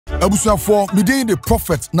Ebusuafo, midday the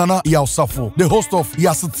prophet Nana SARFOH, the host of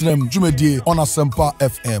Yasitinem Jumedie on Asempa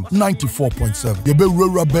FM 94.7. Yebe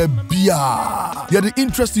rura bia. Yeah, the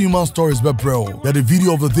interesting human stories be bro. Yeah, the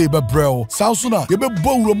video of the day be bro. Sausuna, yebe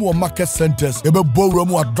bo romu market centers. Yebe bo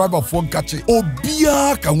romu driver phone kache.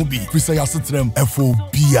 Obia kamubi. Frisa Yasitinem FO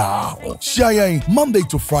bia. Shaya Monday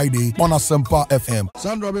to Friday on Asempa FM.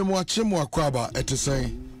 Sandra be mo achemu akwaba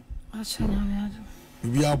etesai. Achanya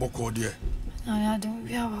we are boko dear.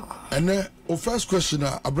 And then, first question,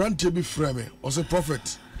 a brand to be frame was a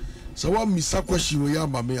prophet. So, what miss a question we are,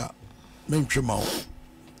 Mamma, men Tremau.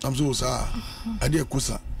 I'm so sorry. I dear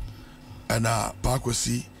Kusa and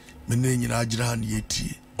Parkwasi, meaning in Ajran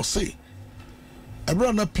Yeti, or say, a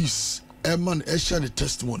brand a piece, a man, a shiny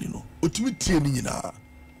testimony, no, ultimately,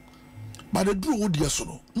 but the drew dear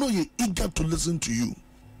sono, no, you're eager to listen to you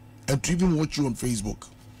and to even watch you on Facebook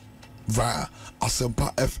via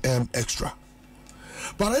Asempa FM Extra.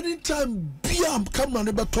 But anytime Biam come on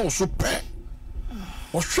the toss so pay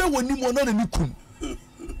or share when you want any kum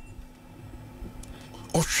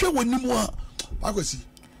or share when you want. I go see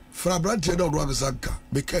for a brand head of Ravisaka,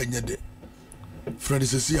 Beka in your day. Friend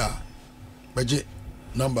is here, budget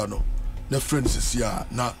number no. The friend is here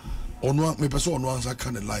now. On one, my person once I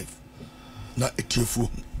kind of life. Not a tearful.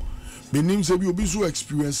 My name say you'll be so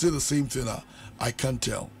experienced the same thing. I can't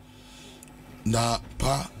tell. Na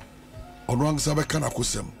pa onwang sabe kana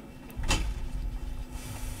kusem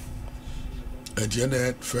and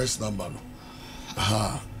the first number no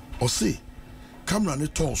aha o see camera ne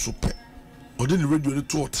ton so pe o de radio ne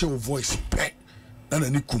to tell voice pe na na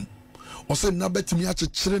ni kum o say na betimi a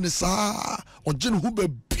chekere ne saa o je ne hu ba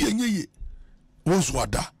bia nyeye wonso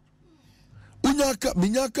ada unyaka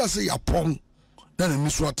minyaka say yapon na na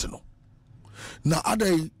miso ate no na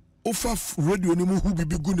adai ofa radio ne mu hu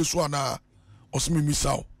bibi gu ne so ana osimi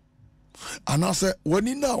misao anase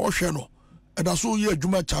wani na ohwe no eda so ye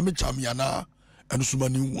adwuma chame ana eno so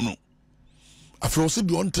mani hu no afro se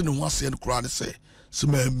de onte ne ho ase en kura ne se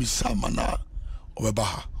ma misa mana obeba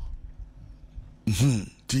ha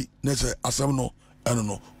ti ne se asam no eno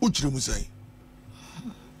no uchire mu sai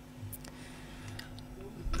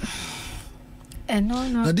eno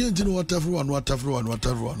no na de ntino whatever one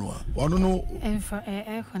one no en for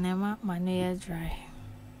konema mane dry.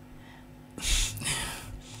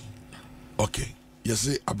 Okay. You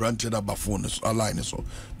see, I branted up my phone, a line, so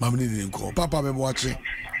Mammy didn't call. Papa, I'm watching.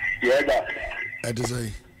 Yeah, I just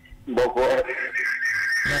say, Boko.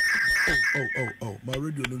 Oh, my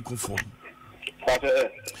radio didn't conform.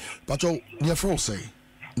 But your friend say,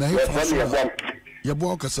 now your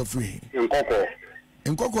walk as a free. In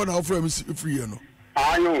Coco, now for free, you know.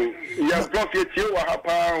 I know, your profit you are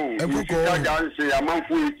pound. And Coco, a month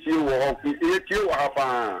with you or you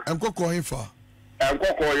are and Coco in far. And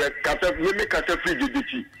Coco, you make a free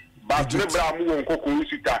duty, but the Bramu and Coco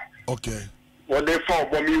Sita. Okay. What they found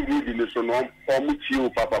for me reading the son or meet you,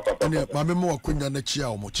 Papa. My memoir queen than the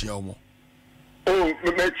Chiamo. Oh,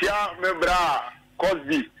 Metia, Membra,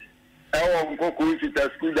 Cosby, our Coco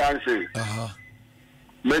Sita school dancing.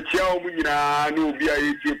 Metia, no be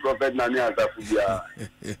a prophet Nania Zafia.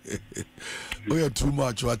 We are too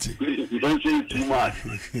much, what? Don't say too much.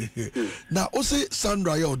 Now, say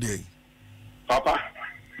Sandra, your day. Papa,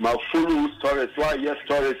 my full stories, why yes,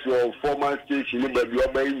 stories your former station, but you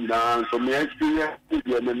are being now, so my experience,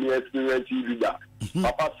 my experience,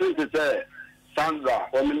 Papa says it's Sandra,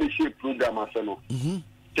 only shape program, I say,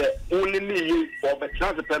 only me for the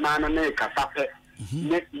transfer man and a casape.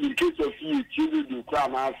 In case of you, children do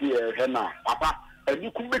crown out here, Henna, Papa, and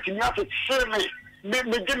you could make me out to share me, make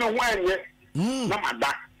me give me one yet. No,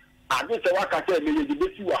 that. I just say what I said, maybe the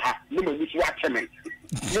best you are, no, this watch me.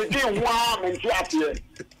 You didn't want me to up here.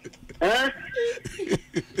 Eh?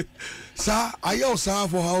 Sir, I also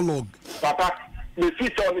for how long? Papa, the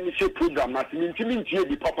future ministry program, not mean to mean to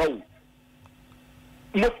be Papa.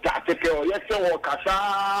 Most take care, yes, or Casa,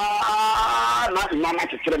 not Mamma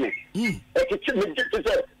to kill me. It's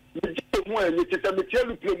a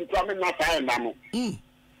material plan, not I am.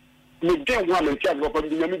 You don't want to tell what I'm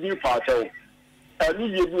going to do for so. I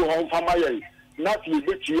need you to home for my not you,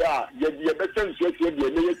 but you are, yet the better sweat will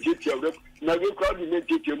be a teacher. Now you can't even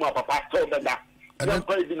teach you, my papa told that. I don't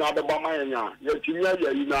play the other by my yet you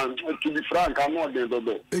know, to be frank, I'm not the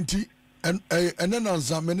other. And then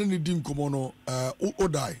answer, many didn't come on, or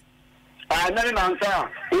die. I never answer,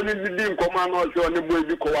 only didn't come on also on the way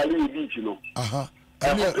you call a beach, you know.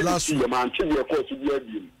 And last year, man, to be a course of your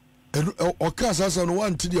being. Or Casas on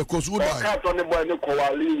one to the course would cut on the boy, the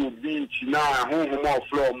Coalinho beach now, home more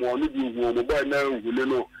floor, more living room, the boy now, you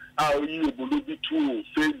know, how you will be too,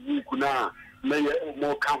 Facebook now, may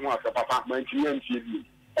more come out of apartment,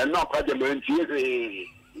 and not quite a man.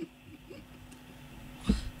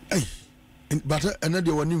 Hey, but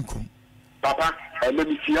another one income. Papa, and let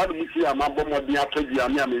me see how we see a mabon of the after the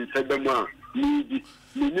army and said the man. Me,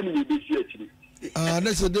 this year.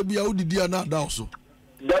 That's a Debbie out the dear not also.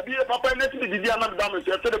 Debbie, Papa, let me be the other damage.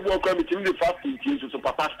 I said the book coming to the fasting team to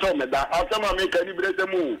Papa Storm that after I make any breath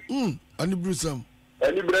and move. Any Brisam.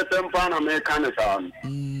 Any breath and pan American sound.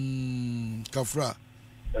 Kafra.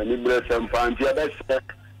 Any breath and pan, your best.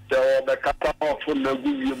 The cut off from the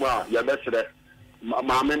good you are, your best.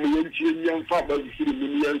 Mamma, young father,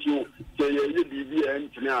 millions you say, you be the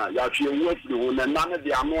engineer. You are sure what you own, and none of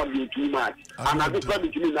the amount too much. And I just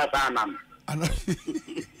want to mean that I am.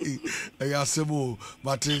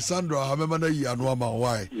 But Sandra, I remember you and Wama.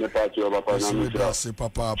 Why?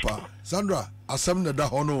 Papa. Sandra, I sum the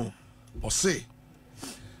Dahono or say,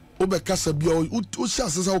 Obe Casabio,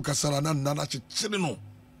 Ushas Casarana, Nana Chileno.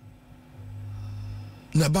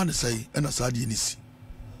 Nabana say, and a sardinisi.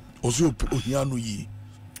 Also, Ohianu ye.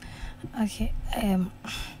 Okay,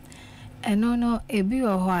 no, a be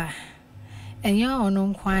or why, and your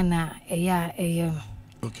own quana, a ya,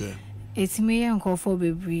 okay. It's me and call for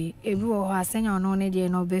baby. A be or why, send your own idea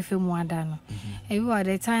no befe more than. At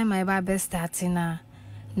the time I buy best starting na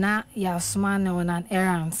ya sman on an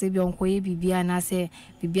errand, say, Uncle Bibi, and I say,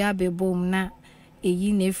 Bibia be boom na a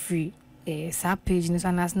ye free. Sap page,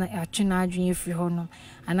 and as not a china junior free honor,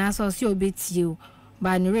 and I saw see bit you.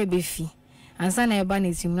 Ba ni rebe fi ansa na eba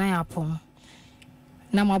na tim na yapon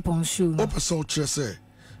na mapon shoe o person chere say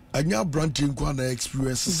anya branding kwa na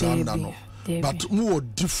experience sanda no but more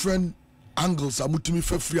different angles amutumi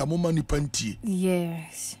free amoma ni pantie.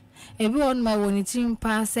 Yes, ebi on my one tim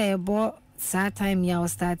pa say ebo sa time ya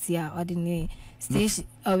start ya ordinary station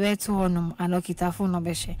away to honum anokita phone no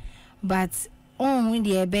be she but on when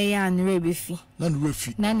the ebe ya ni rebe fi na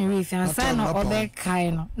ni refi ansa na obe kai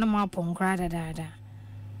no na mapon kra da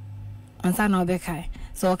and son of Bekai.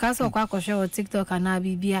 So Castle Quack show TikTok and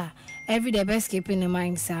Abibia. Every day best keeping in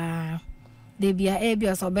mind, sir. They be a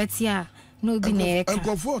abios or betia, no be near. And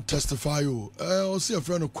go for testify you. I'll see a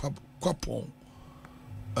friend of Quapon.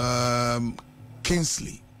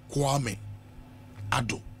 Kingsley, Kwame,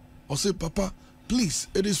 Ado. I'll say, Papa, please,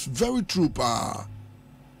 it is very true, pa.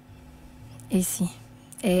 Isi,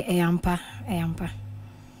 ampa.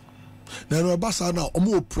 Now, Bassa now, I'm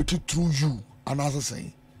more pretty through you, another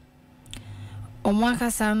saying.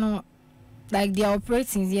 Omwakasano like the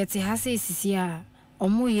operating yet has a CCR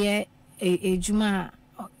omu ye a juma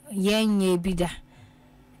ye nye bida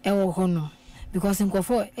ewo hono because in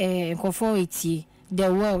kofo iti the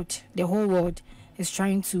whole world is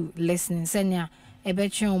trying to listen senya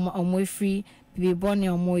ebeche omu free be born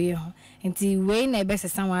omu ye ho nti we na ebese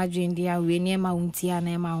sanwa adwen dia we ne ma unti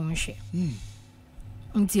na ma unhwe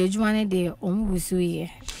nti ejuma ne de omu busu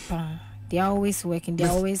ye pa. They are always working. They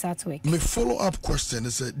are always at work. My follow-up question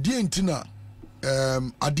is: Dear Intina,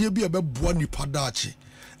 Adia be a buani padachi.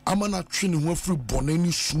 Amana training who free boneni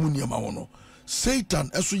sumuni amaono. Satan,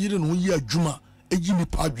 as we didn't hear Juma, a Jimmy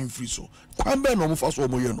Padrin free so. Quambe no mufas or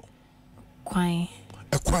moyeno.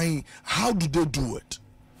 Quine. How do they do it?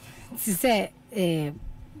 She said,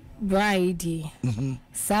 bride.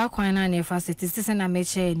 Sa quina ne facet is an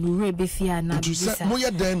amateur, no befia, na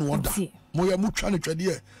moya den wonder. Moya muchane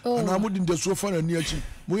twede and amudi in the sofa na niachi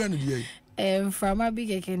moya ne die from a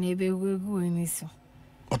big can be going so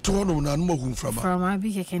otono na no hu from a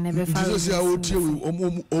big can never find Jesus ya otie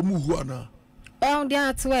omu hu ana they are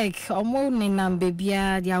at work omo ni nam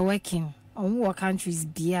bebia they are working omo work countries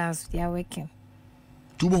bias they are working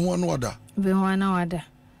tubo hu ana wada be hu ana wada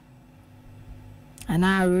and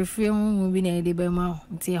I refrain will be near the bema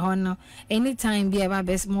until honor anytime be about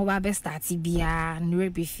best mobile best start be a new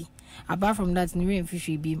beefy. Apart from that, new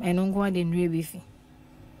fishy beam and on go and new beefy.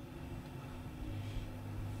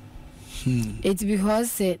 It's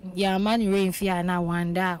because yeah man rain fear now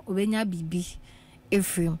wonder when ya bibi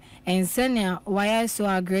Ephraim and senior why so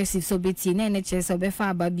aggressive so betty NHS or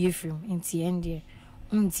befa baby Ephraim in the end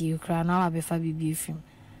until you cry now befa baby Ephraim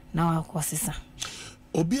now I was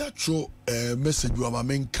Obiacho message you am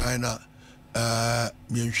main kinda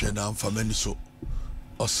mienhwe na amfamani so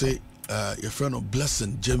or say your friend of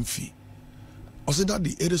Blessing Jemfi or say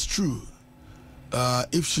daddy it is true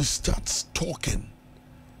if she starts talking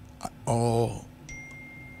or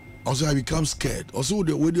say I become scared or so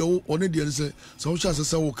the way the only the say so she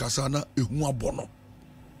say wo kasa na ehu abono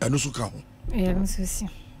eno so ka ho yeah so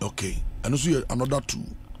okay and also another two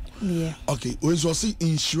yeah okay when so see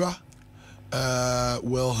insura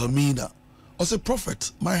well, Hermina, as a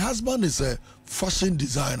prophet, my husband is a fashion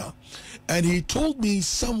designer, and he told me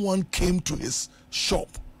someone came to his shop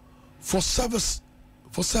for service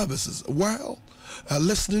for services. While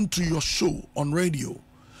listening to your show on radio,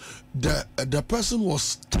 the person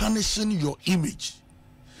was tarnishing your image,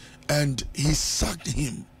 and he sacked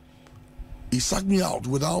him. He sacked me out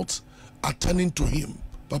without attending to him.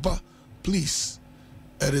 Papa, please,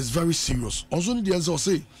 it is very serious. Also, the answer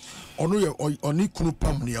say, "Oni kunu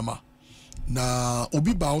pam niyama na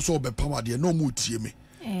obi ba also obe pam ade no mu tie me."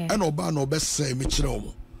 And oba no be say me kire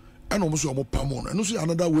omo. And omo so omo pam on. And so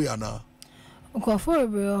another way ana. Ko for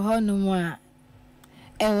bro ho no mu a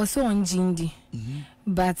e was so on jindi.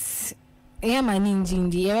 But yeah, my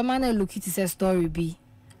ninjindi. Every man look it is a story be.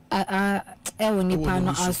 Woni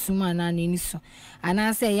pano asuma na nini so. And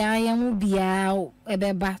I say ya mu bia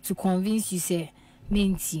ebeba to convince you say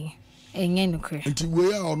menti enye no kre. Nti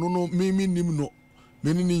we a ono no me nim no.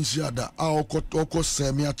 Me ni nsia da a okọ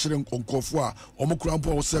semi a kire nkonkofo a omo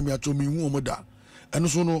krampo a semi a cho me hu omo da. Eno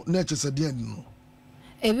so no na chese de no.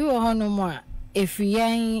 Ebi wo hono mo a efri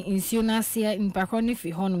yan insio na se impakro ni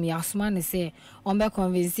fi hono me asuma ne say on be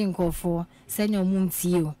convince nkofo senya mu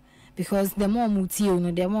ntie. Because the more mutio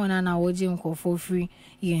no the more na woje nkofo free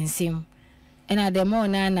yensem. And the more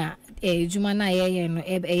na juma na ye no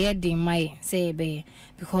e din mai say be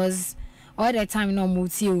because all the time no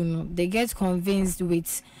mutio no they get convinced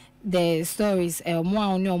with the stories more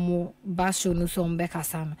on more basho no so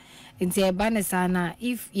mbekasa no. Nti e ba ne sana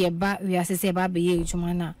if ye ba we asese ba be ye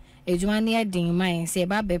juma na ejuma na din mai say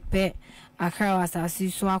ba be pe akra asasi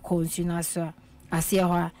so akonsuna so ase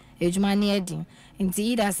ho ejuma na din. Nti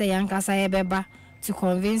either say yankasa ebeba to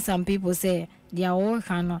convince some people say they are all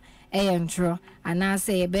cano entro and I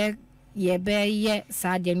say ye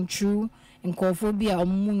sad and true and cophobia or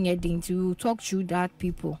munyeding to talk to that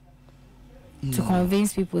people to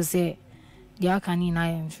convince people say they are canine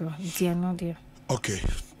entro. It's not there. Okay.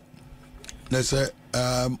 Let's say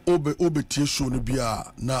obe show no bia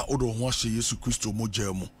na odo ho ahye Yesu Kristo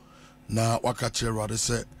mojemu na wakache rade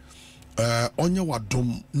say onye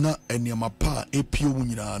wadom na eniama pa epie wo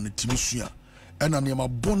nyina na timisua ena eniama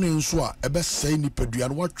bone nso a ebe sei nipadua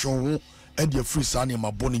no watwe ho e de free sa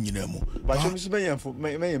eniama bone nyina mu ba chom so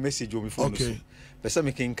me message o before okay person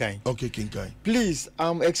me kinkai okay kinkai please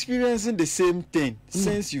I'm experiencing the same thing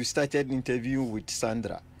since you started interview with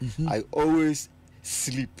Sandra. I always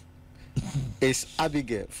sleep. It's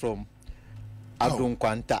Abigail from Adon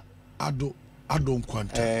Kwanta. Adon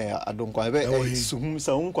Kwanta. Adon Kwanta.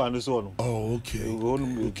 Sum kwando so no. Oh, okay.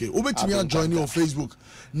 Okay. Obetimi join you on Facebook.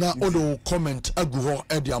 Na odo comment agu ho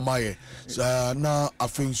e dia maye. Na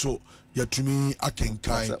afin so yatumi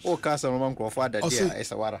akenkan. O ka some man crofo ada dia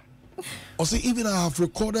esawara. Also, even I have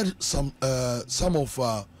recorded some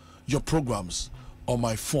of your programs on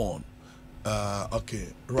my phone. Okay,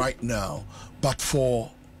 right now. But for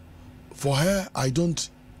her, I don't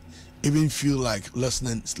even feel like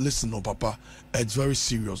listening, no, Papa. It's very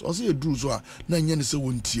serious. Also, you do so. Na nyane se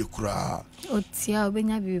wontie kura. Otia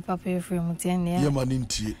obenya bibi Papa efrem ten ya.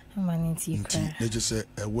 Manintie. They just say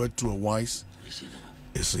a word to a wise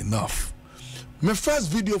is enough. My first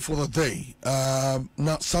video for the day,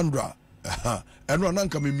 na Sandra, and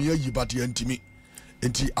Rananka me yi but yantimi.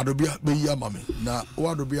 Enti adobia be ya mame. Na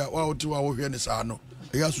wadobia wa oti wa wo hwe ne sa no.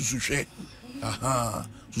 Ya susuhwe.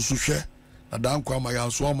 Susuhwe. Na dan kwa ma ya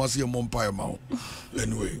so amase ye mompa ma.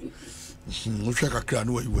 Anyway. Uhwe kakra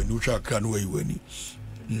no yiwani, uhwe kakra no yiwani.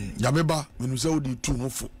 Yameba, menu se odi tu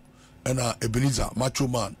mofo. Ena Ebenezer, macho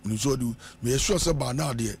man, menu se odi me sure se ba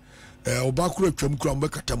na de oba kura twam kura mbe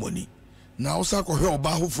katamoni. Na osa ko hwe oba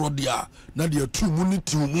hofro dia na de tu mu ni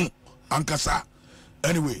ti mu ankasa.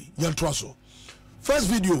 Anyway, yantwa so. First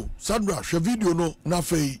video, Sandra, she video no na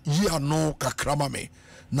fe yi ano kakrama me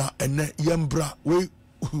na ene yembra we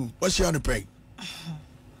what she an pay.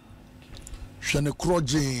 She ne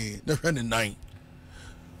kroje na hwe ne nan.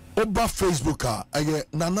 Oba Facebook aye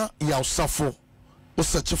Nana Yausafo. O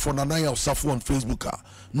search for Nana Yausafo on Facebook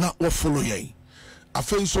na o follow ye.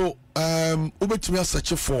 Afen so obetimi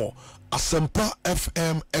search for Asempa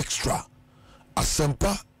FM Extra.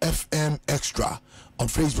 Asempa FM Extra on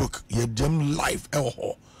Facebook. Ye dem live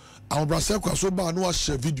ho. Our brother kwa so ba no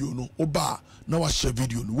share video no. Oba na wa share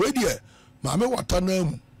video no. We there maame watana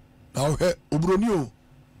mu. Na o he obroni o.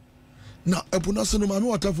 Na epuna se no maame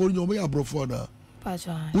wata for nyo me abrofo na.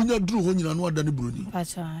 Pacha. Unya duru ho nyina no ada ne broni.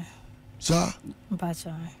 Pacha. Sa?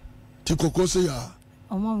 Pacha. Ti kokose ya.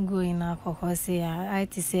 Omom going na kokose ya. I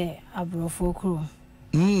ti say abrofo kro.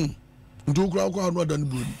 Ndu kra kwa no ada ne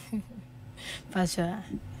broni. Pacha.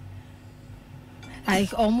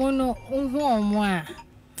 Like omo no unhu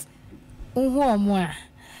omo a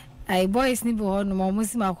I boys ni bo no mo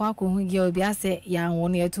musi makwa ko hu girl bi ase ya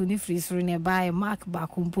won ya to ni free suru ne buy mark ba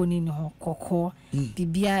company ni ho kokko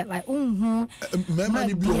bibia like unhu mema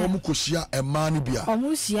ni bi ho mu kosia e ma ni bia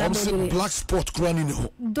o se black spot kura ni ho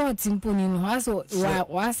dot imponi ni ho aso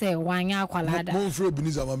wa se wanya akwalada mo fro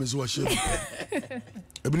Ebenezer ma me so wa share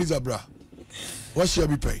Ebenezer bra wa share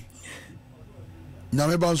bi pay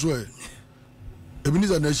nyame ba so e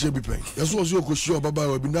Ebenezer na share bi pay yeso so kosia baba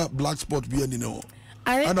wa bi na black spot bi ani ne ho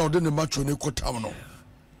ana ode ne macho ne kotam no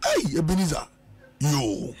ai Ebenezer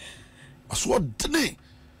yo aso dene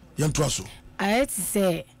yanto aso I to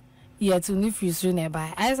say yet to ni free soon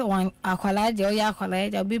nearby. I saw one akwalaje or ya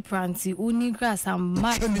akwalaje be pranty uni grass and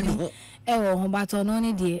mark ewo ho baton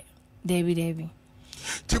oni de Debbie.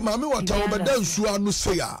 Ti mame wata obeda nsu anu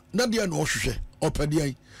se ya na de na ohwehwe opede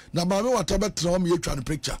ai na mame wata betra am ye twa ne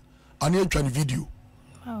picture ani ye twa ne video.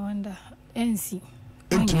 I wonder NC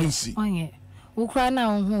onye ukra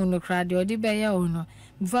na hu no kra de odi be ya no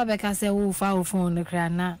before be ka say wo fa wo phone no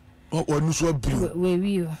kra na onu so abiri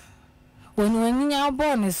we when you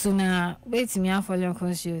born as soon as wait me for your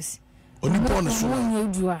conscious. Only born as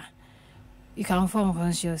soon you can form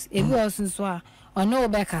conscious. If you also saw or no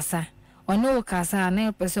becasa or no casa,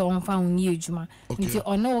 no person on found you, Juma. Until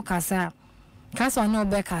or no casa or no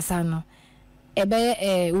becasa no.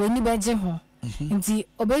 Ebe when you bedje home. Until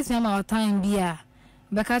obeys me our time beer.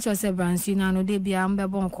 Becca yourself, branch, you know, they be amber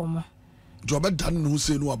bon como. Job done who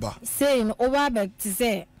say no about saying over back to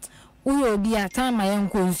say. Uyo bi ata ma yen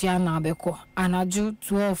konsia na abeko anaju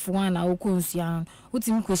 12 na okonsia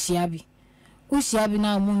utim kosia bi usia bi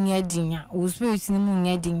na munye dinya o spirit ni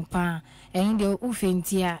munye din pa en de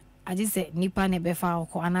ufenti a ade se nipa ne befa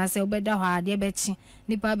akọ anase obeda ho ade bechi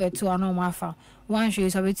nipa beto ano mafa wan hwe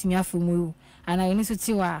so betimi afomu ana eni so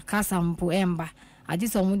ti wa kasampo emba ade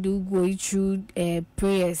so mu de go ichu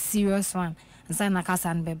prayer serious one nsa na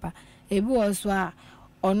kasan beba ebi oso a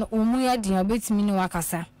on umuya dinya betimi ni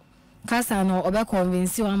wakasa kasa no obe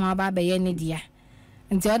convince wa ma ba be ye ne dia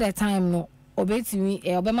until the time no obetimi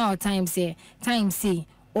obe ma time say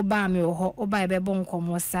oba me ho oba ebe bon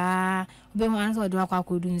komo saa obe ho anso do akwa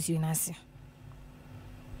kodu nsi na se.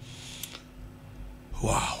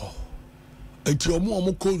 Wow. Enti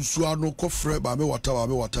omo ko nsu ano ko frɛ ba me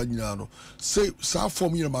wata nyina no say saa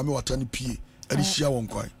form nyina ma me wata ne pie ade hia won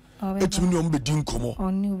kwan etimi ne omo be din komo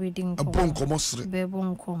oni we din komo bon komo sere be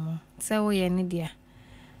bon komo se wo ye ne dia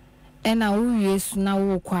ena wo Yesu na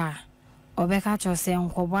wo kwa obeka chose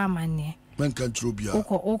nkobo amane men kan trobia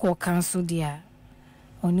oko kanso dia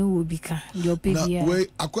oni wo bika de opebia na we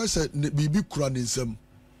akwese bibi kura ne nsam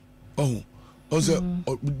oze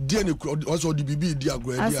dia ne ozo di bibi di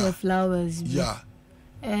agro dia as flowers yeah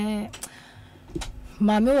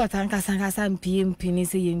mame watankasa mpie ni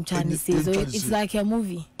say yentwa ne say so it's like a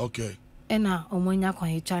movie okay ena omonya kwa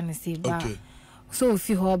yentwa ne say ba okay. So if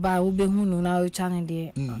you hoba ube hunu na channel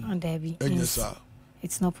there on Debbie.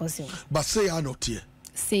 It's not possible. But say I not here.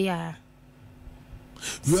 Say ya.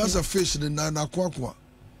 You as a fish in the na kwa.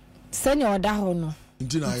 Send your dahono.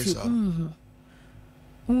 Intina isa.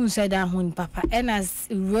 Who said that hun papa and as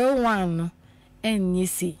real one and you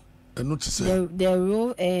see. And not to say the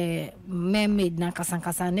real mermaid na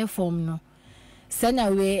kasankasa ne form no. Send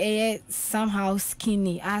away somehow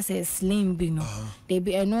skinny as a slim bino. They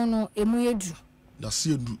be a no emuyedu. Na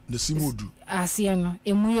siendu na simodu asiano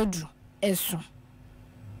emuyedu eso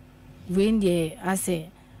wende ase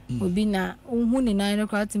obi na hu ni na no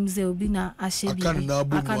kratim se obi na ahye bi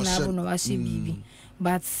aka na ahye bibi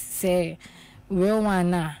but say real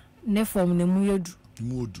one na ne form na emuyedu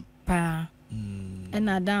pa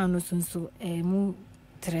na down no so emu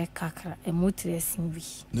tre kakra emu tre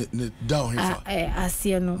sinvi ne down here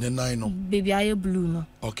asiano ne nine no baby aye blue no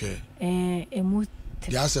okay emu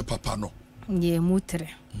tre ya se papa no ye mutre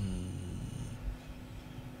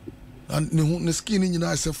and ne skin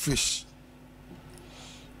nyina is a fish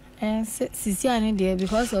sisi ani there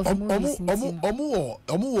because of movies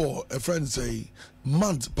omo a friend say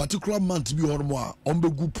month particular month bi hono a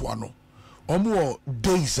ombegu poano omo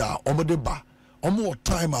days a omo de ba omo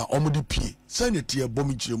time a omo de pie sane tie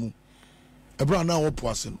bomi kiremu ebra na wo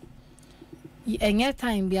poase no enye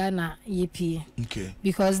time bia na ye pie okay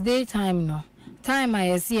because daytime no time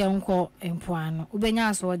I see enko empoano ubenya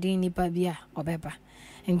aso de nipa bia obeba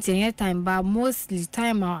enye time ba mostly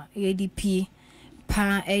time a ye di pie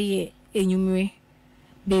pa eye enyumre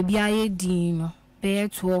baby aye din no be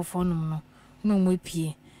 12 onum no mo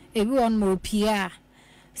pie ebi won mo pie a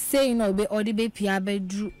say no be odi be pie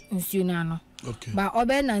abedru nsuo na no okay ba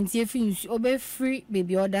obe nantie fi nsuo obe free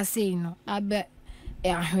baby order say no abe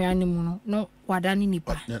ahwan mu no wada ni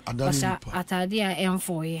nipa basha atade a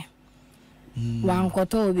emfo ye wan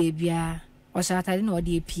koto bebia o shatade na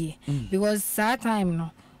odi epie because that time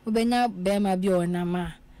no ubenya bema bi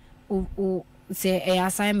onama o say a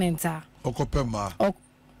assignment a okopema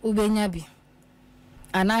ubenya bi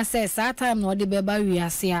ana say that time no odi beba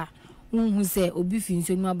wiase a unhu say obi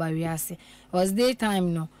finso no aba wiase was day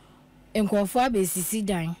time no enkofo abesisi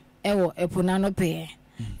dan ewo epona no pe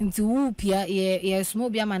nti wu pia ye small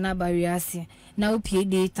bia mana aba wiase na opie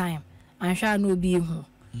day time anhwa na obi ehu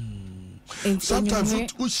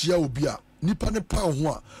sometimes we share obi a nipa ne pa ho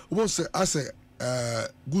a wo say as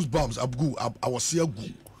goosebumps abgu awose agu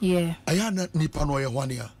yeah aya na nipa no ye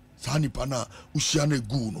hwane a sa nipa na wo share na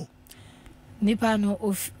gu no nipa no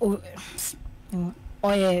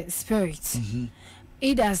or spirit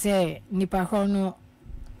either say nipa no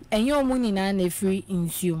enyo mu nyina na free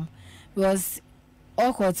insume because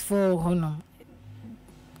all court for hono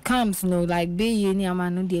comes no like be ye ni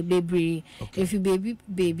amano de bebre if you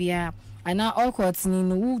baby ana all court ni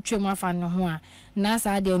no wu twema fa no ho a na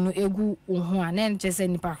sa de no egu ho a na nche se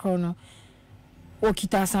nipa no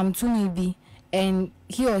okita samtumi bi and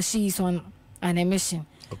he or she is on an emission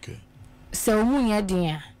okay so mu nya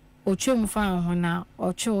dia otwem fa ho na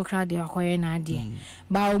otwe kra de akoye na ade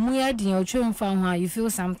ba mu ya dia otwem fa ho you feel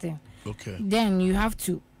something okay then you have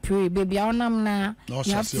to pray baby onam na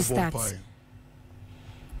you have to start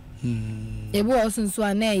ebo also so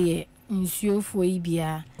anaye nsuo fo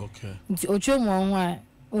ibia okay nti otwem ho a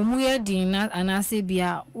omu ya din na anase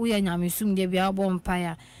bia wo ya nyamesum de bia obo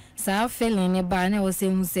mpaya sa feeling ne ba na wo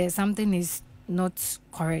say something is not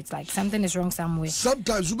correct, like something is wrong somewhere.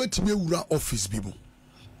 Sometimes you bet me ura office people.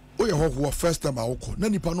 Oh yeah, who first time I walk.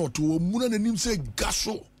 Nani pano to muna na nim say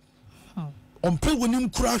gaso. On pe when him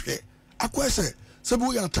crash. Akwa say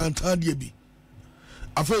we are tantan die bi.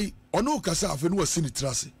 Afei ono kasa afei no wasi ni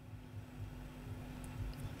trase.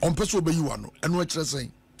 On pe so be you ano. Eno a kire say.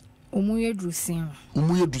 Umuye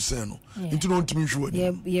drusen no. Into no ntimi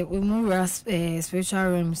hwe. Yeah, umuye spiritual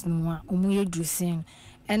realms no. Umuye drusen.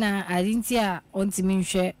 And I didn't hear on to me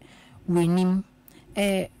share winning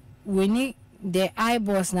winning the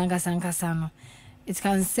eyeballs Nangasankasano. It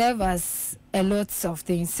can serve as a lot of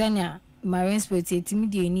things. Senya marine spirit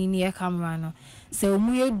timidi near camera. So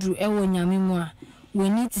we drew a wonyamimua. We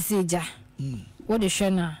need to say ja. What the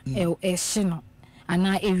shana a shino and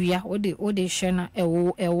our area what the shana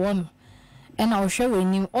a one. And I'll show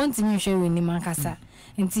him on to me share winning Mankasa.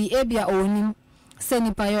 And see Abia onim.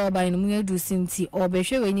 Send payo by no mu do sinti or be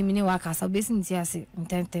hwe wani mini waka so be sinti ase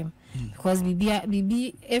intentem because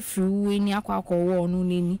bibi efru we ni akwa wo no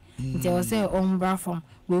nani nti o say ombra from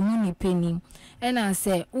we mu ni penny and I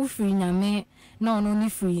say ufri nyame na ono ni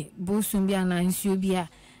free bosum bia na nsuo bia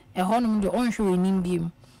e honum de onhwe wani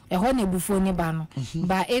biem e ho na bufo ni ba no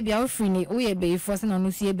ba e bia ufri ni wo ye be fo se na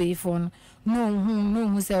no sie be fo no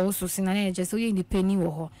hu se wo so sina na je so ye ni penny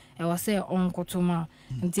wo ho e wo say onkotoma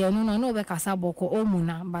nti enu no be kasa boko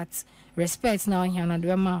omuna but respect na here na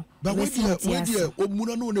de ma but we dey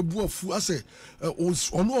omuna no ne buafu ase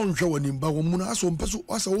ono onhwe wani mba omuna aso mpeso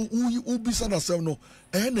ase u bisa na sem no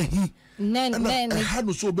na hi na ha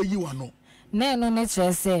no so be yi wa no na no ne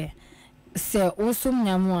kire se osum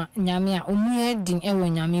nyame a omu edin ewo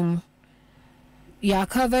nyame mu. You are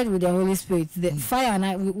covered with the Holy Spirit. The fire,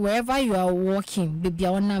 wherever you are walking, baby,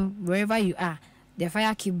 wherever you are, the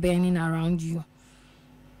fire keep burning around you.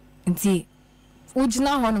 Until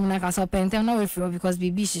ujina honum na kasa pentem na we because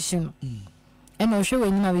baby shishino. And no show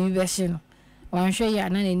when you baby beshino. Wan show ya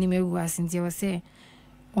na ni megu asinti o say.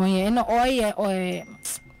 Onye no oye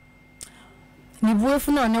ni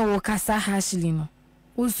buefu no ne wo kasa hashili no.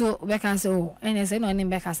 Uso beka say oh, ene say no ne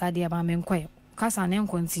beka sa dia ba menkwe. Kasa na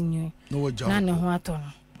continue na ne ho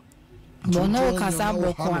atono bo no kasa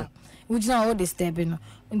bokwa ujina o disturb no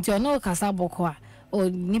nti ono kasa bokwa o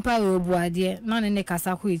nipa we obuade na ne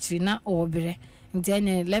kasa ko ichiri na obere nti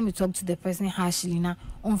ene let me talk to the person harshly na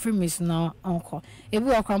on frimis na onko ebi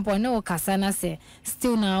okrampo ne o kasa na se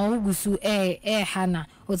still na ogusu hana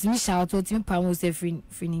otimi shout otimi pam se free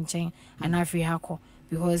nchen ana free hako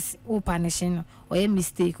because o punishing o a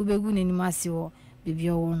mistake ubegu ne nimasi wo bibi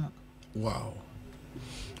o no. Wow.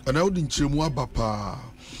 And I wouldn't chill more papa.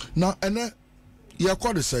 Now, and you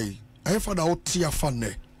call the say, I have found out tea fan.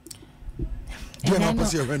 Dear Papa,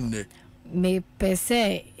 your may per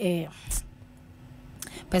se, and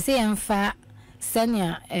fa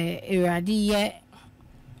senya iradi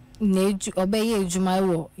ne obey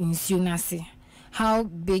Jumairo in Sunasi. How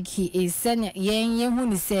big he is, senya yen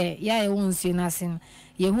who say, ya won't Sunasin,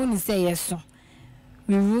 ye who say yes, so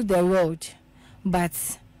we rule the road,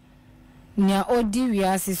 but. Nya odi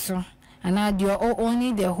wiase so ana de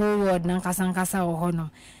only the whole world na kasankasa ho no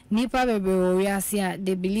nipa bebe wiase a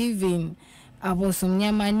they believe in abosom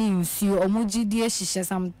nyama ni nsuo omugidie hihye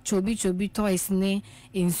sam chobi toys ne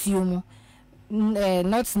nsuo mu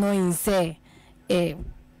not knowing say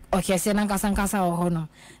okay say nankasa ohono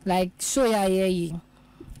like show ya ye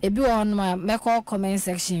ebi on my make comment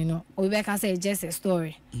section no obi ka say just a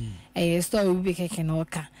story a story we be keke no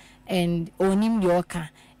ka and onim the oka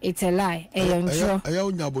it's a lie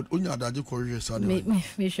onya adaje correct sa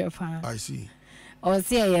me sure fa I see o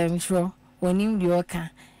say I am sure onim the oka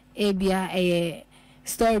ebia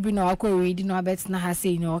story bi na akọ read no abet na ha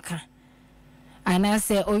say no oka ana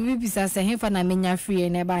say obi bisa say hefa na menya free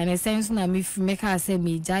na ba na sense na me free make ka say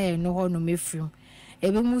me jaye no ho no me free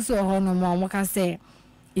ebe mu so ho no mo ka say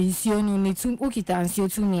insuo no ni tun ukita insuo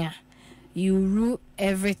tunia you rule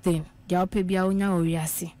everything dia ope bia onya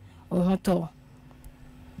oriase ohoto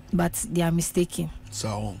but they are mistaken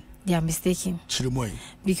so they are mistaken chirimoy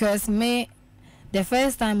because me the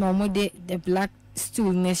first time I made the black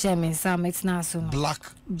stool ne share me sam it's na so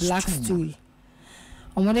black stool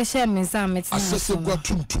omo share me sam it's na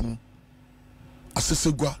so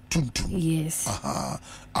asesegwa tuntum yes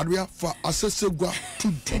adua fa asesegwa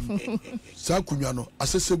tuntum sa kunwa no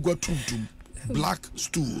asesegwa tuntum black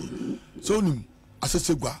stool so nim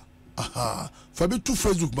asesegwa fa be to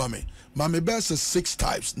Facebook mame be say 6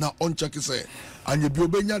 types na on check say anye bi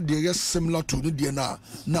obenya de similar to ne de na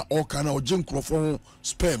all kind of jinkrofo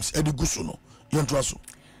sperms ediguso no yentwa so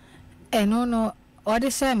no all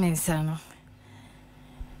the share me no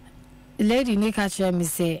lady ni ka share me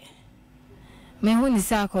say me who ni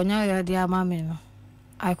sa akonya ya de amame no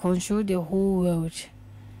I control the whole world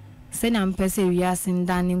say na mpese wi asin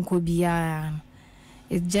dan nko bia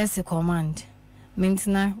it's just a command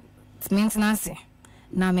maintenance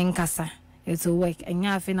na menkasa it will work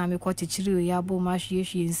enya afi na me ko chichiri ya bo ma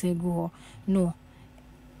hwie nsegu ho no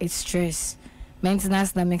it's stress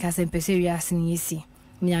maintenance na menkasa mpese wi asin yesi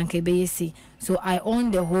me anke be yesi so I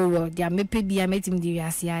own the whole world dia me pe bia metim di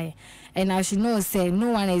wiase aye and I should know say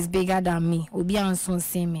no one is bigger than me obi anso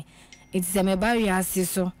nse me it's a me barrier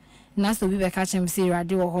so na so bi be ka chem say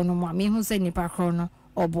rade wo ho no mo me hu say nipa kro no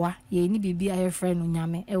oboa ye ni bibi aye friend no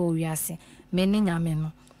nyame e wo wiase me ni nyame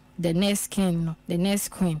no the next king no the next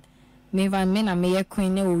queen me van me na me ye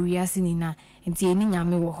queen e wo wiase ni na nti ye ni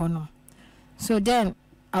nyame wo ho no so then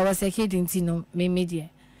I was a kid nti no me media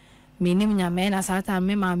me nim nyame na sata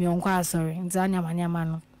me ma me onko asori nti anyama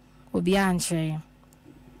no obi anchire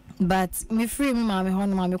but me free me ma me ho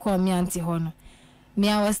no ma me call me auntie ho no me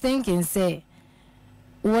I was thinking say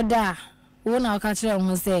woda wona ka kire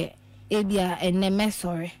ho say ebia enne me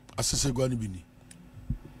sorry asesegwa ni bini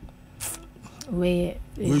we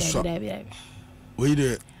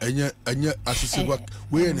de enye asesegwa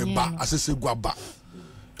we ne ba asesegwa ba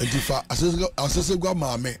edifa asesegwa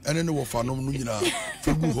maame ene ne wo fa no no nyina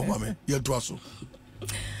fegu ho maame ye to aso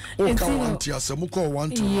o ka wanti asem ko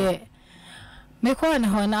wanti yeah me ko na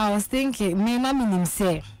ho na I was thinking me na minim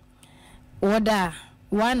say woda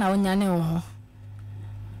one onya ne ho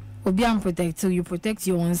obi am protect you protect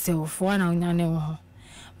your own self one onya ne ho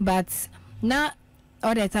but na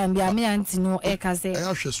all the time be me auntie no e ka say I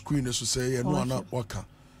have screen so say no na waka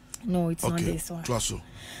no it's not this one to aso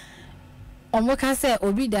omo ka say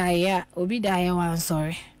obi die one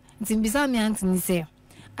sorry ntimbisa me auntie ni say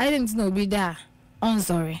I didn't know obi da on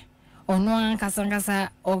sorry ono an kasa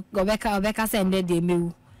obeka say ende de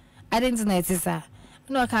mewu I didn't know it is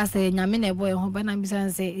no ka say nyame na boy ho ba na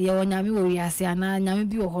bisa say ye wo nyame wo wiase ana nyame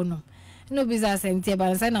bi wo ho no no bisa say ntie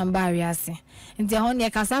ba say na mba wiase ntie ho ne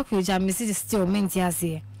kasa kwoja me still menti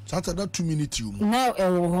ase sata that 2 minutes you now e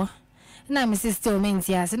wo ho na me still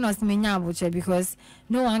menti ase no se menya aboche because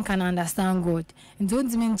no one can understand God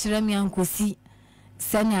don't mean chire me ankosi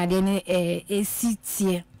sani ade ne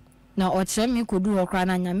esitie na o chire me kodu ho kra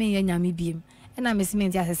na nyame ye nyame biem na me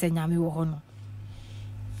menti ase se nyame wo ho no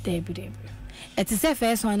debi it is the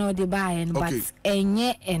first one or the buy and but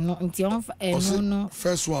enye eno nti eno no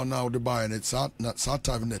first one now the buy and it's not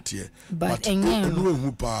time net here but enye eno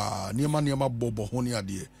hu pa niema bobo ho ne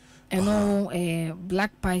ade eno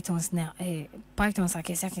black pythons now pythons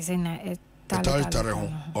akese na tare ho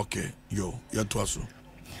okay yo ya to aso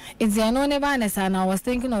it's eno ne ba na sana I was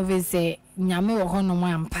thinking of it say nyame wo ho no mo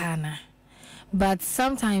ampa na but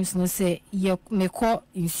sometimes no say ye me call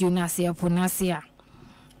insuo na say aponase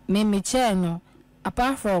me chair no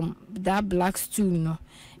apart from that black stool no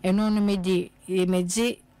eno no meje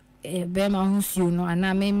be ma hunsuo no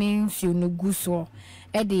ana me hunsuo no guso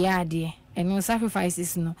e de ade eno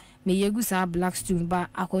sacrifices no me yegu sa black stool ba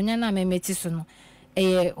akonya na me meti so no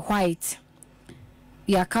white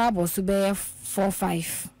ya carbo so be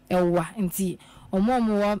 4-5 ewa nti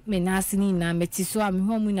omo me nasini na meti so a me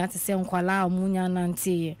ho mu na te se nkwala omunya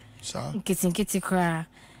nante nkiti kra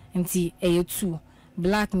nti eyetu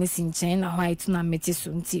black missing chain na white na meti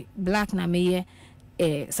so nti black na meye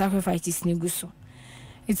sacrifices ni guso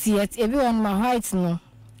nti yet everyone my white no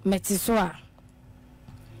meti so a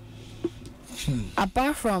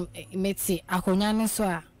apart from meti akonya ne so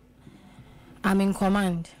a I'm in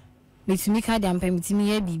command. Mitimi ka dem permitimi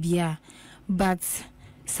ye bibia, but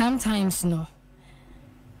sometimes no.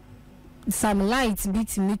 Some lights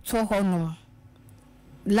beat me to hono.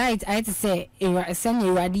 Light I to say send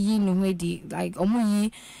you radi yin wedi like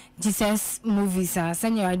omuyi Jesus movies are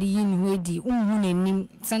send you radi yin wedi nim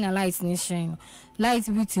send a light ni shine. Light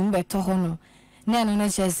beat me beto hono. Na no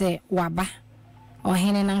say waba or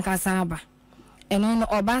hene nankasa aba. Eno no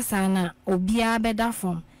obasa na obia beda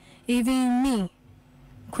from. Even me,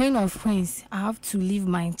 Queen of Queens, I have to leave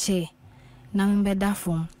my chair. Now I'm better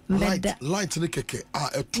from light the keke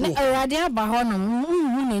a two. Radia bahono,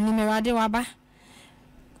 ni radia waba.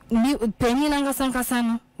 Ni penny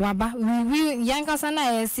nangasano, waba. We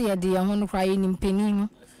yankasana see a dear one crying in penny.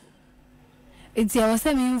 It's your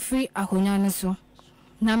semi free akonyaneso.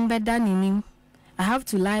 Number done. I have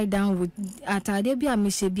to lie down with atadebia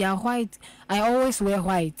mishabia white. I always wear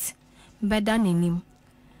white. Better than him.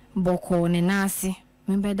 Boko ne nasi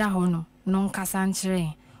mbeda hono non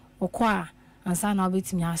kasanchire okwa ansa na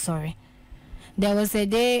obetimi asori. There was a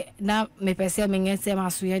day na me pese me ngese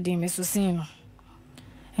maso ye din me so sin no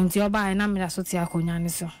enti oba na me so ti akonya ne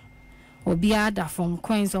so obi ada from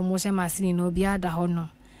Queens o mo she masini no obi ada hono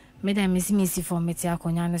me da misi from me ti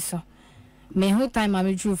akonya ne so me who time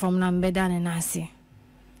I drew from na mbeda ne nasi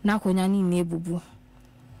na akonya ni na ebubu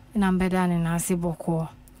na mbeda ne nasi boko.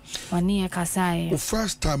 The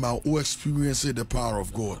first time I experience the power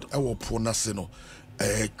of God, I will pronounce no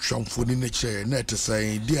chamfoni nature net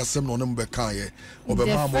saying dear some no number kaye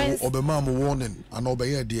obema warning and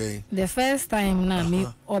obey dear. The first time na me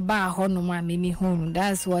oba honoma me home.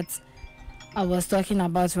 That's what I was talking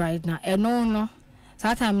about right now. And no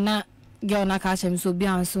that time na girl na catch him so be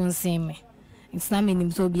an soon same. It's not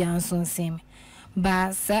meaning so be an soon same.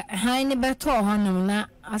 But haini beto honum na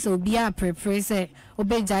as obi a prepare say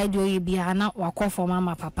obe jai do ye bia na wakọ for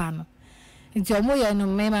mama papa no nti omo ye no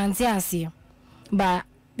me manti ase but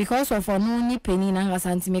because of no ni penny na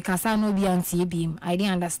ngasanti me kasa no bi anti bim I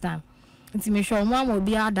didn't understand nti me show mo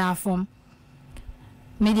obi ada form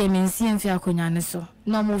me de mensi enfi akonya ne so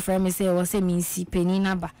no mo frɛ me say wo say mensi penny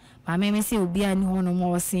na ba me say obi ani hono mo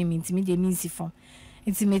wo say me nti me de mensi form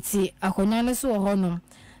nti me ti akonya ne so hono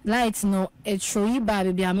light no e shoyi ba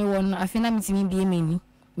be bia me won afina mitimi bi emeni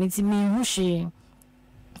mitimi hushe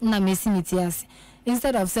na mesi metias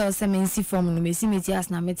instead of say mensi form no mesi metias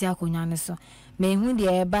na meti akonya ne so me hu de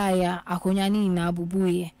e ba ya akonya ni na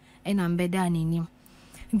abubuye e na mbeda anenim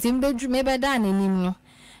nti mbedru me beda anenim no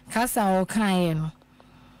kasa o kan ye no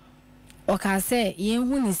o ka say ye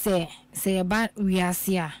hu ni say e ba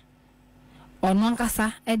wiase a ono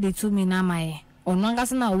nkasa e de to mi na maye ono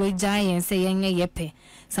nkasa na we giant say yenye yepe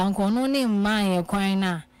sanko no ne mma ye kwan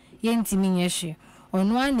na ye ntimi nyehwe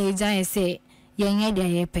ono a na eja say yenye de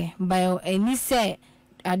yepe by any say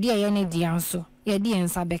ade ye ne dia nso ye de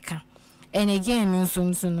ensa beka and again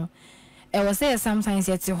nso no I was say sometimes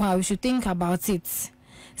yet we should think about it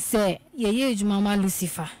say ye ejuma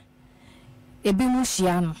Lucifer ebi mu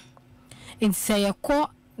hia no it say ye ko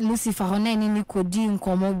Lucifer ho na ni kodi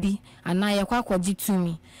nkomo bi ana ye kwa kwaji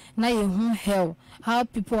tumi na ye hu hell how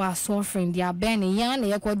people are suffering they are burning ya na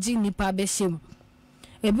ye kwaji nipa be shem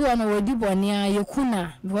ebi ono wodi bonia ye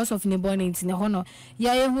kuna because of ne bonnet ne ho no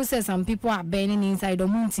ya ye hu say some people are burning inside the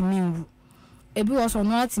munti minwu ebi also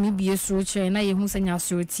no atimi bi esuro chere na ye hu say nya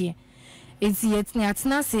suro tie eti yet ne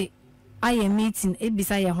atena se aye meeting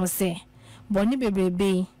ebisa ye ho say boni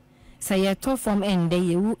bebrebe say ye to from ende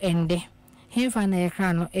ye wu ende hemfa na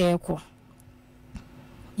ekra no eko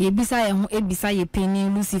ye bisa ye ho ebisa ye penny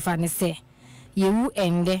Lucifer ne se ye wu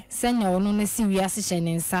ende senya ono no si wiase hye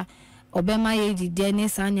ne nsa obema ye dide ne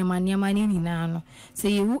sa nyama ne nyina no se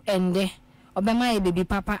ye wu ende obema ye baby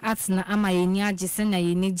papa atna ama ye ni age senya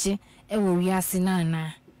ye nige e wo wiase na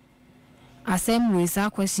na asem we sa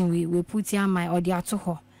question we put ya my odi ato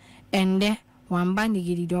ho ende wamba ne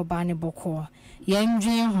gidi do ba ne boko ye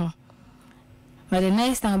ndwen ho. But the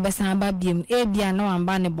next time besan ba biem e bia na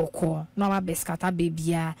wamba ne boko na wa beskata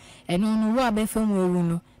bebia eno no wo abefam owu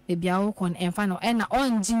no bebia wo kon emfa no e na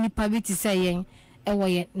onji nipa bi ti say yen e wo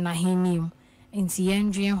ye na henium enti ye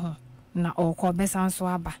ndwen ho na okọ besan so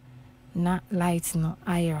aba na light no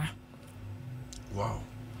ayra. Wow.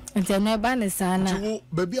 Enti na ba ne sana so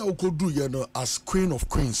bebia wo kodu ye no as Queen of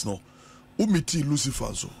Queens no umiti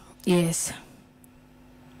Lucifer so. Yes.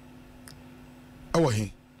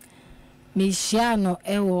 Awahi. Mishiano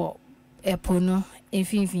ewo epono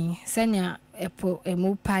enfinfin senya epo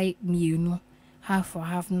emopai mienu half for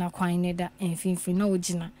half na kwan da enfinfin na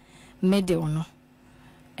ogina middle no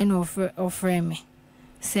ena offer me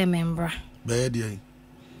se membra be dey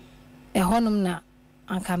ehonum na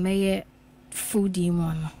anka meye food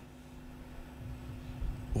demon.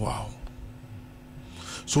 Wow.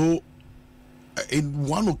 So in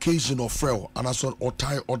one occasion of frail and I saw or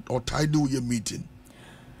do your meeting.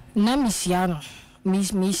 Na misiano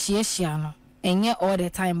misiano enye all the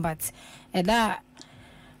time but eda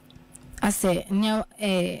I say now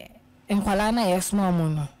enkwala na yes small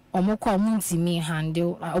mono omukọ omuntimi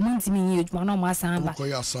handle omuntimi yeduma na omasamba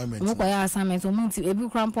omukọ ya assignment omunti ebi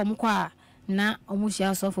krampo omukọ a na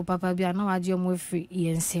omuhia SARFOH papa bia na waje omufri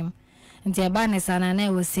yensem nti eba ne sana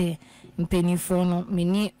na we say mpenifo no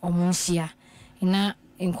meni omunhia na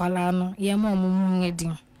enkwala no ye ma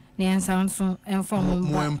omumungedin na ensanso enfom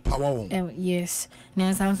mo empower won yes na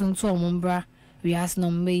ensanso to omumbra we has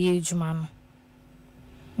no meye eduma no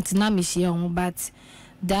nti na mihia on but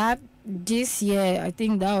that this year I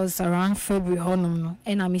think that was around February honum no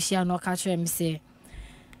and amishia no catch him say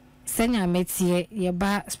senya metie ye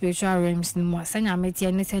ba spiritual realms ni mo senya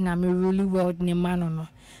metie ne senya me really world ni man no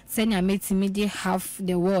senya metie me dey half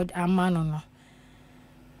the world a man no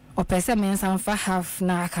o pese me san fa half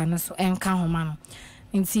na aka no so enka ho man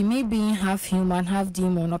nti me being half human half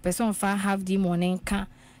demon o pese on fa half demon enka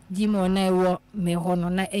demon na ewo me ho no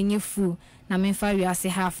na enye fu na me fa wi ase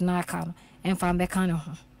half na aka no enfa be kan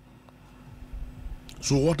ho.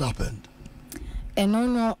 So what happened? And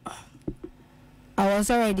no, I was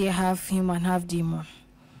already half human, half demon.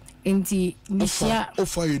 Inti Mishia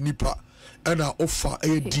offer a nipa and I offer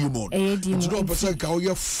a demon. A demon. You know, person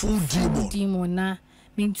can full demon. Demon na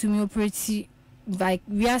mean to me pretty like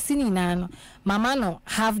we are seeing now. Mama no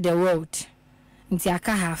half the world. Inti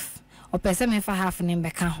aka half. Or person me for half name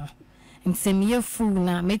beka ho. Inti me full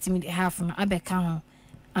na meti me half no abeka ho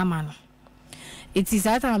amano. It is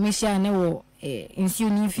that Mishia no. Insu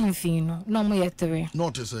ni finfin no mo yetere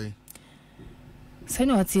not to say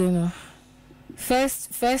not you know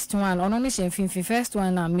first one ono ni finfin first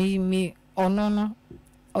one na me ono no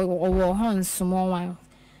owo hon small one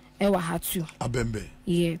e wa ha two abembe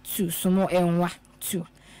yeah two small enwa two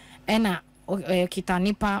ena kita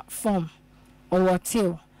nipa form owo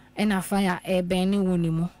till ena fire e ben ni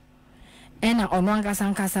wonimu ena ono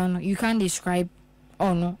ankasa no you can describe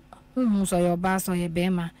ono so your boss or your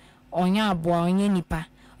bema onya aboa onye nipa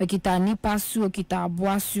okita nipa su okita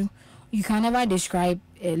aboa su you can never describe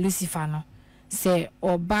Lucifer no say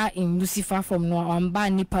oba in Lucifer from no amba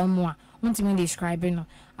nipa mu a untimi describe no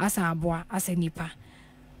as aboa as a nipa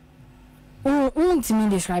untimi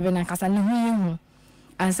describe na kasa ne hu yehu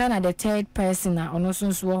ansa na the third person na ono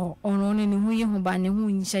sonso ho ono ne hu yehu ba ne hu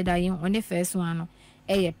nhyeda ye on the first one no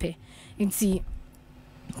eyepe nti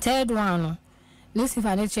third one no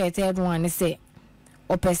Lucifer ne third one ne say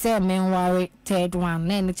o pese menware third one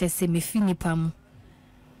na ne chese me finipa mu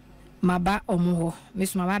maba omuho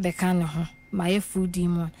mesu maba beka ne ho maye food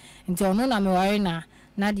demon nti ono na me ware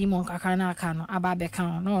na demon kaka na aka no aba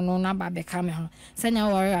beka no ono na aba beka me ho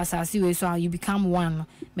senya ware asasi we so you become one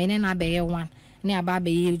me ne na be one ne aba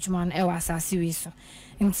be ye ejuma no e wa asasi we so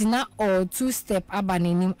nti na or two step aba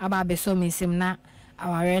nenim aba be so mesim na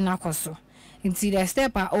aware na koso nti the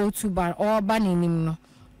step a o two bar or ba nenim no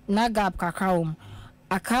na gap kakra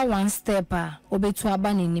aka one step a obetu aba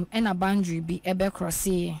nenim e na boundary bi ebe cross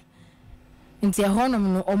ye nti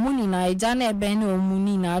ehonom no omuni na eja na ebe na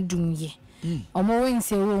omuni na adumye omo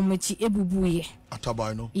wense wo mechi ebubuye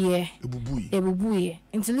atabai no yeah ebubuye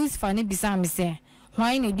nti list fa ne bisa me se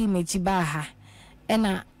hwan na di mechi ba ha e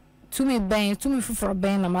na tumi fufuro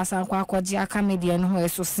ben na masa kwa akwaji aka media no ho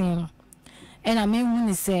eso sin e na me hu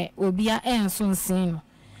ni se obia enso nsin no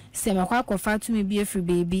se makwa akwafa tumi bi efri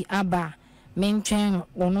baby aba mentwen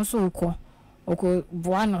ono so oko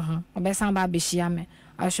boano ho obesa ba behia me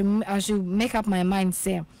I should make up my mind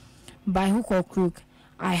say by hook or crook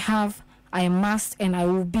I must and I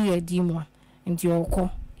will be a demon into your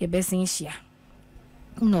call a besin shia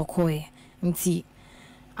no koe nti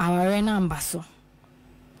our number so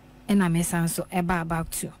and I may sound so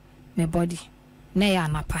about to my body na ya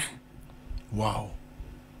napa. Wow.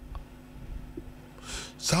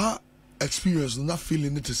 So experience not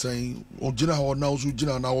feeling it saying or jina or now so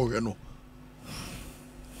jina now no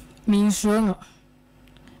mean sure no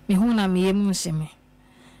me hu na me yemu sheme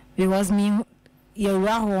because me ye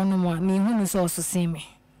raho no mo me hu no so se me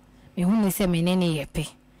hu no se me nene yepe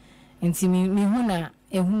nti me hu na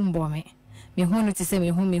ehu mbo me hu no te se me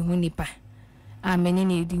hu nipa a me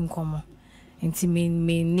nene edi nkomo nti me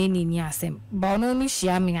neni ni asem ba no ni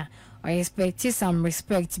hia me a I expect some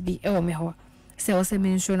respect be e wo me ho say o say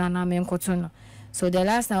me nso na me nkoto no. So the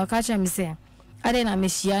last time I catch him say I dey na me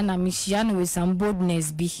hia no with some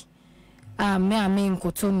boldness be me a me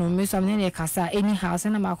nkoto no me so am ne kasa anyhow say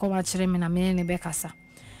na ma ko ma kire me na me ne be kasa.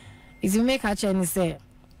 If you make a change say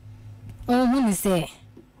oh who say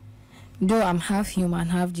though I'm half human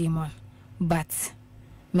half demon but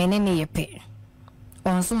me ne yepe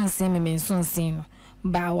on so nse me so nse no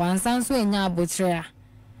ba wansan so enya abotre a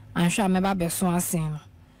anhwa me ba be so asen no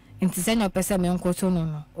nti se no pese me nkoto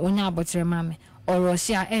no onya abotre ma me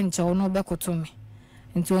orohia enche no be koto me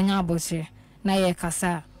nti onya abotre na ye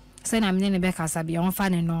kasa se na me ne be kasa bi on fa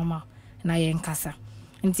ne normal na ye nkasa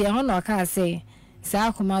nti e ho no ka say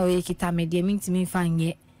sa akoma we kita me de mintimi fa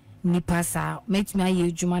nye nipa sa metimi aye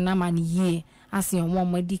adwuma na ma ne yie ase omo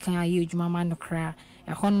madi kan aye adwuma ma no kra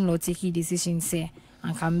e ho no take decision say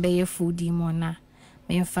anka mbeye full demon na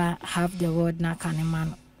me fa have the word na kanema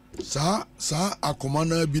no sa akoma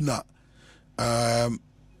na bi na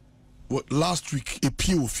last week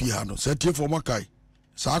epio fi ha no se tie for makai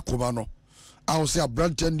sa akoma no I was say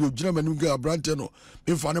abrante no gyina manim ga abrante no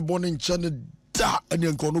me fa ne bone nche ne da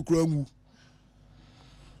ene nko no kura ngu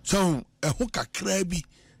so ho kakra bi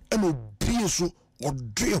ene obi so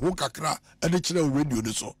odwe ho kakra ene kire radio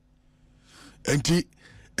ni so enti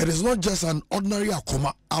it is not just an ordinary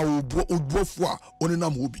akoma awobofo a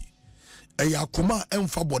onenam hobi eya akoma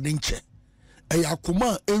emfa bone nche eya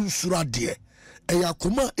akoma ensura de eya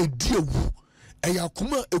akoma ediewu eya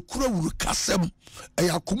akoma ekura wuru kasem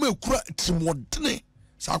eya akoma ekura timodene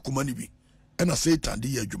sa akoma ni bi ena Satan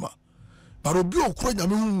di adwuma but obi okura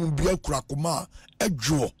nyame hu bi akura akoma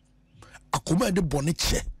adwo akoma de bone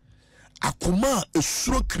che akoma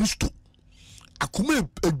esuro Kristo akoma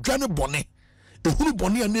edwane bone ehunu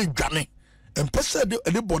bone na edwane empese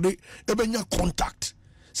de bone ebenya contact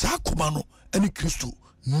sa akoma no ene Kristo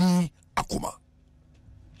ni akoma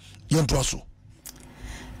yento aso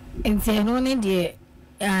enti no ne de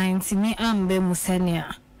ntimi ambe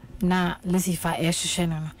musania na Lucifer ehwehwe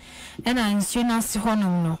no ena nsu na se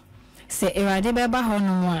honum no se erade beba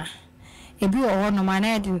honum a ebi wo honum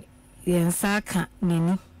ana de yensa ka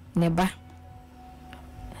neni ne ba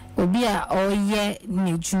obi a oye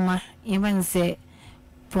nejuma even say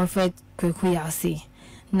prophet kweku ya say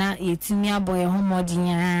na yetumi aboye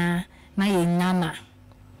homodinya na yenyana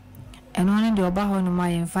eno ne de oba honum a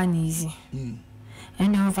yenfa ne easy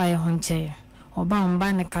ene ho fa ye honche oba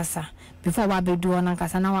mba ne kasa before wa bedu ona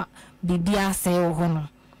kasa na wa bibia say wo hono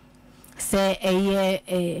say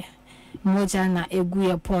eye moja na egu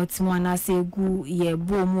ye port mo na say egu ye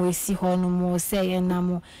bom esi hono mo say ye na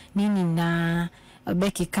mo nini na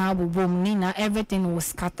beki ka bom ni na everything was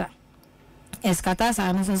scatter escatter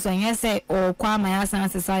sa no so yen say o kwa ma ya san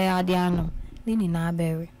se say ade ano nini na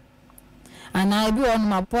bere ana ebi on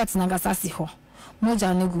ma port na kasa si ho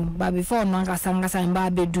moja negu ba before no ngasa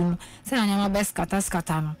mba bedun se na nyama be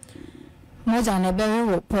scatter no moja na be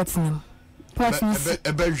wo port nim port no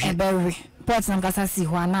ebewi port na ngasa si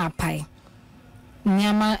ho na apai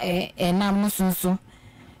nyama nam no sunsu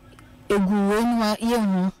egu wenwa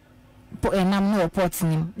yehu nam no port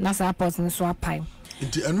nim na sa port no so apai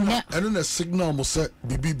nti enu na signal mo se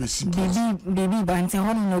bibi besi bibi ba nti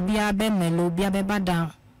ho no bia be melo bia be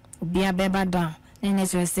bada nene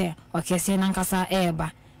say okese na nkasa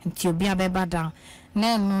eba nti obi abeba down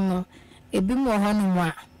na no ebi mo ho no mu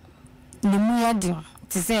a ne mu yadi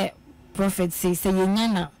ti say prophet say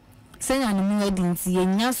yenyana senya ne mu yadi nti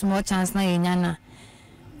yenya small chance na yenyana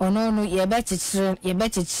ono no ye be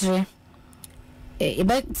chichire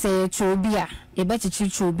say chobia ye be chichire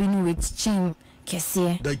chobi no with chain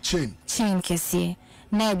kese the chain kese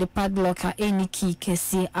na the padlock a any key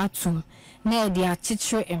kese atum na de a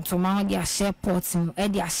chichire entoma ho de a share pot mu e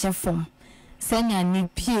de a share form senya ni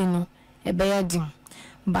pie no e be yadin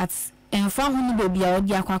but enfa ho no bebi a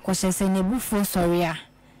odi akwakohye se ne bufo sorry a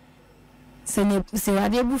se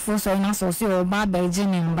rade bufo sorry na so se o ba beje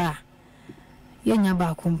ne mba yenya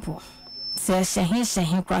ba kompo se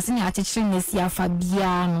shehin kwase ni a chichire ne si afa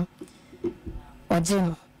bia no oje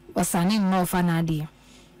no osane no fa na de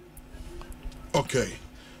okay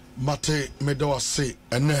mate medawa se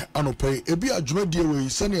ene anopai ebi adwumadie we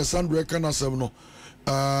sene Sandra kana sem no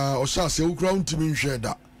o sha se ukra untimi nhwe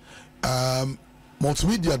da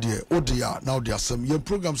multimedia de odia now dia sem ye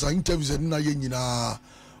programs and interviews na ye nyina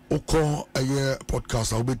okon eye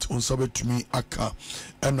podcast obet on sabetumi aka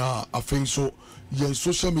ena afin so your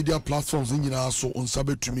social media platforms in your so on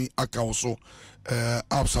sabetumi account so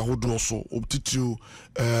apps ahodo so obtitu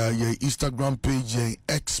your Instagram page, your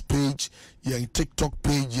X page, your TikTok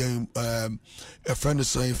page, your a friend is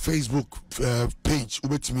saying Facebook page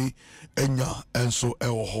ubetimi enya enso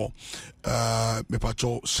ewo me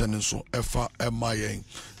pacho sending so efa emayen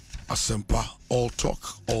asempa all talk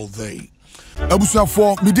all day.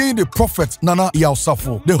 Abusuafo, midin the prophet Nana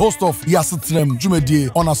Yaosafo, the host of Yasitrem Jumedie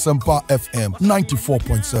on Asempa FM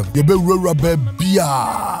 94.7. Yebe rura be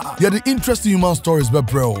bia. Yeah, the interesting human stories be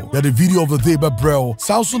bro. Yeah, the video of the day be bro.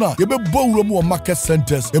 Sausuna, yebe bo romu or market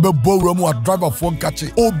centers. Yebe bo romu or driver phone catch.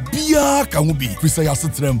 O bia kamubi. Krisa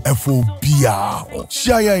Yasitrem FO bia.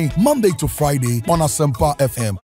 Shaya Monday to Friday on Asempa FM.